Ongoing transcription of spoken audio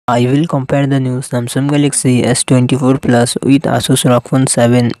I will compare the new Samsung Galaxy S24 Plus with Asus ROG Phone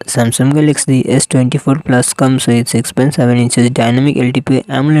 7. Samsung Galaxy S24 Plus comes with 6.7 inches dynamic LTP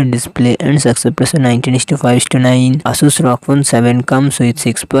AMOLED display and success ratio 19:5:9. Asus ROG Phone 7 comes with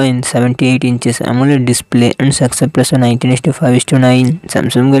 6.78 inches AMOLED display and success ratio 19:5:9.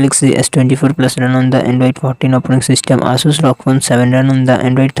 Samsung Galaxy S24 Plus run on the Android 14 operating system. Asus ROG Phone 7 run on the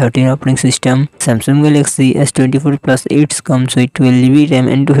Android 13 operating system. Samsung Galaxy S24 Plus 8 comes with 12GB RAM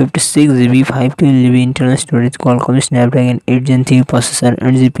and 256GB 512GB internal storage. Qualcomm Snapdragon 8 Gen 3 processor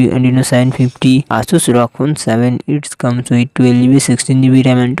and GPU Adreno 750. Asus ROG Phone 7 it comes with 12GB 16GB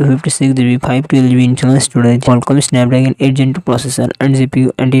RAM and 256GB 512GB internal storage. Qualcomm Snapdragon 8 Gen 2 processor and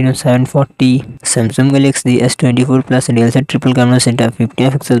GPU Adreno 740. Samsung Galaxy S24 Plus real set triple camera setup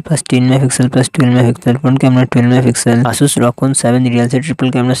 50MP plus 10MP plus 12MP front camera 12MP. Asus ROG Phone 7 real set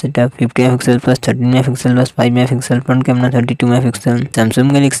triple camera setup 50MP plus 13MP plus 5MP front camera 32MP.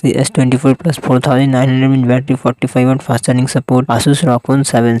 Samsung Galaxy S24 Plus 4900 mAh battery 45W fast charging support. Asus ROG Phone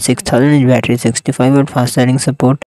 7 6000 mAh battery 65W fast charging support.